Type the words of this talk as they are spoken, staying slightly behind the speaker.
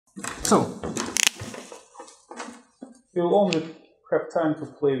So, we'll only have time to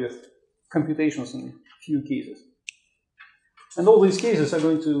play with computations in few cases. And all these cases are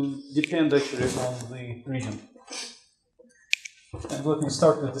going to depend actually on the region. And let me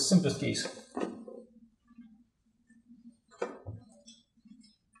start with the simplest case.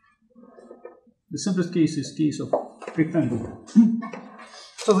 The simplest case is case of rectangle.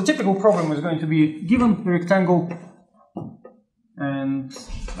 So the typical problem is going to be given a rectangle, and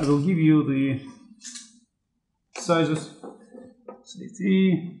I will give you the sizes, say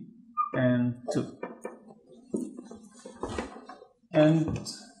 3 and 2. And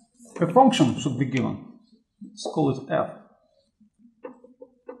a function should be given. Let's call it f.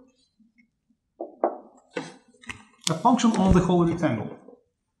 A function on the whole rectangle.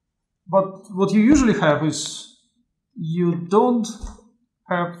 But what you usually have is you don't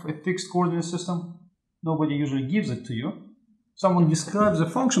have a fixed coordinate system. Nobody usually gives it to you. Someone describes a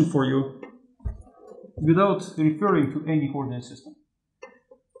function for you without referring to any coordinate system.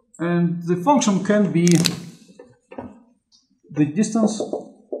 And the function can be the distance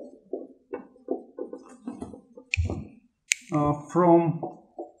from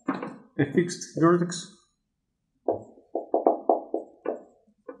a fixed vertex,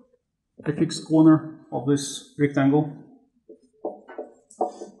 a fixed corner of this rectangle.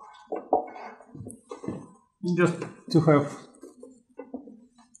 And just to have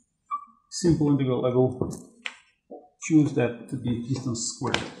simple integral, I will choose that to be distance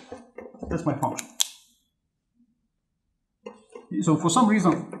squared. That's my function. So for some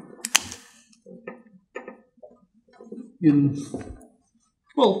reason,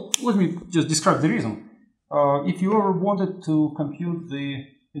 well, let me just describe the reason. If you ever wanted to compute the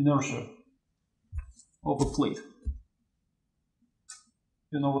inertia of a plate,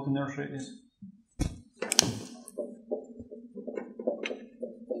 you know what inertia is?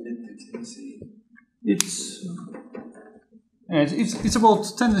 It's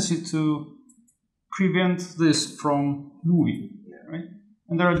about tendency to prevent this from moving, right?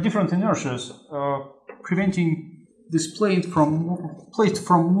 And there are different inertias preventing this plate from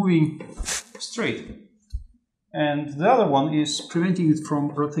moving straight, and the other one is preventing it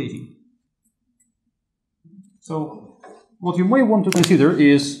from rotating. So what you may want to consider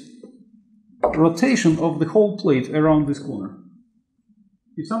is rotation of the whole plate around this corner.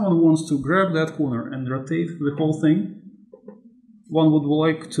 If someone wants to grab that corner and rotate the whole thing, one would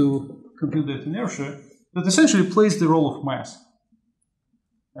like to compute that inertia that essentially plays the role of mass,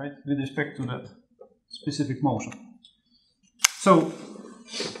 right, with respect to that specific motion. So,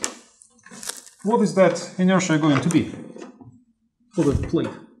 what is that inertia going to be for the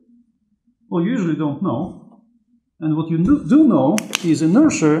plate? Well, you usually don't know, and what you do know is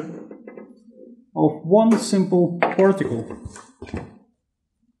inertia of one simple particle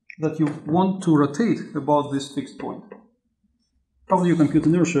that you want to rotate about this fixed point. How do you compute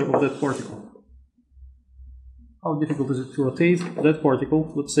inertia of that particle? How difficult is it to rotate that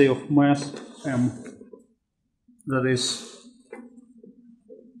particle, let's say of mass m, that is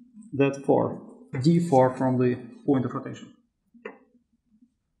that far, d far from the point of rotation?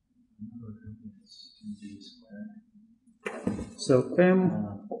 So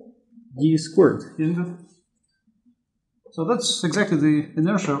m d squared, isn't it? So that's exactly the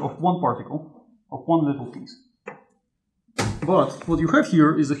inertia of one particle, of one little piece. But what you have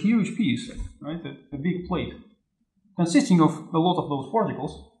here is a huge piece, right? A big plate, consisting of a lot of those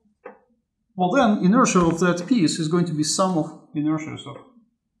particles. Well, then inertia of that piece is going to be sum of inertias of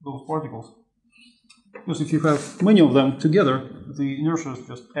those particles. Because if you have many of them together, the inertias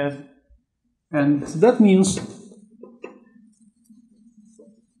just add. And that means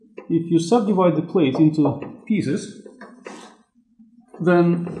if you subdivide the plate into pieces,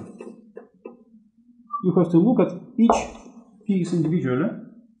 then you have to look at each piece individually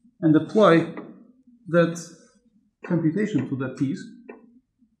and apply that computation to that piece.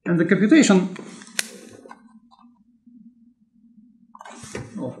 And the computation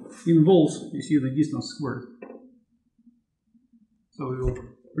involves, you see, the distance squared. So we will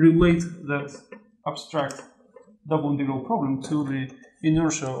relate that abstract double integral problem to the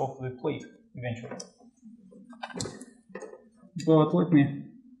inertia of the plate eventually. But let me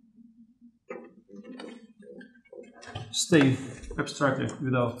stay abstractly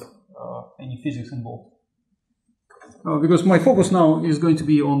without any physics involved. Because my focus now is going to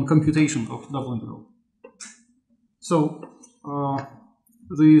be on computation of double integral. So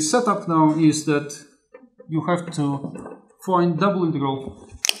the setup now is that you have to find double integral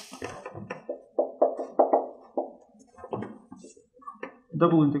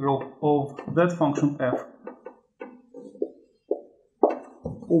of that function f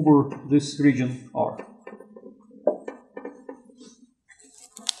over this region R.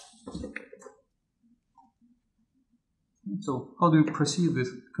 So how do you proceed with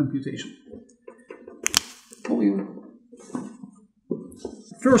computation? Well,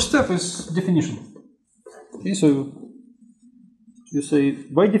 first step is definition. Okay, so you say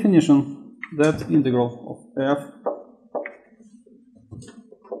by definition that integral of f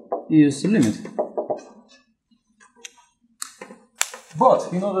is a limit.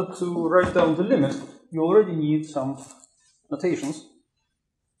 But in order to write down the limit, you already need some notations.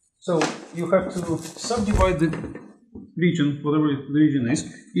 So you have to subdivide the region, whatever the region is,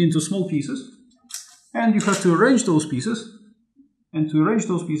 into small pieces. And you have to arrange those pieces. And to arrange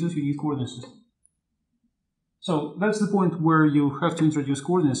those pieces, you need coordinate system. So that's the point where you have to introduce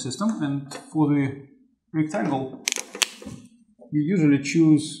coordinate system. And for the rectangle, you usually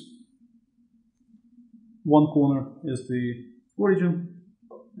choose one corner as the origin,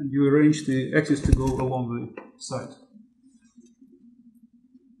 and you arrange the axis to go along the side.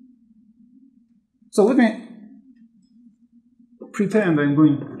 So let me pretend I'm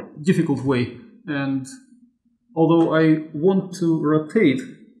going difficult way, and although I want to rotate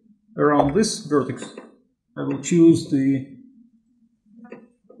around this vertex, I will choose the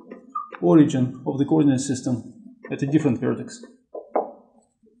origin of the coordinate system at a different vertex.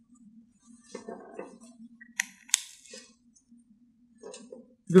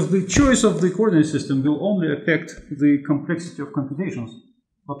 Because the choice of the coordinate system will only affect the complexity of computations,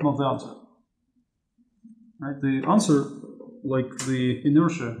 but not the answer. Right? The answer, like the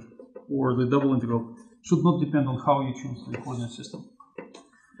inertia or the double integral, should not depend on how you choose the coordinate system.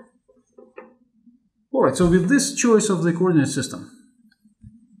 Alright, so with this choice of the coordinate system,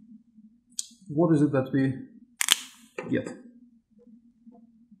 what is it that we get?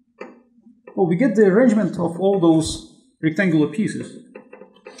 Well, we get the arrangement of all those rectangular pieces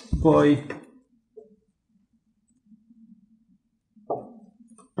by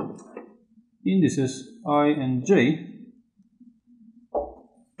indices I and j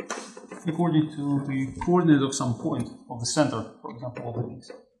according to the coordinate of some point of the center, for example, of the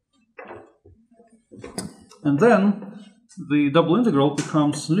piece. And then the double integral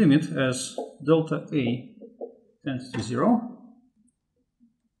becomes limit as delta A tends to 0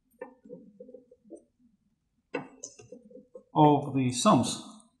 of the sums.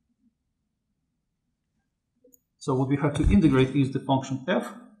 So what we have to integrate is the function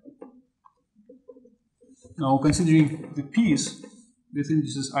f. Now, considering the piece with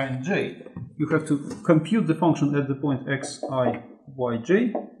indices I and j, you have to compute the function at the point xi,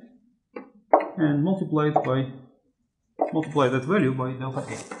 yj, and multiply that value by delta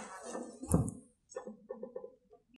A.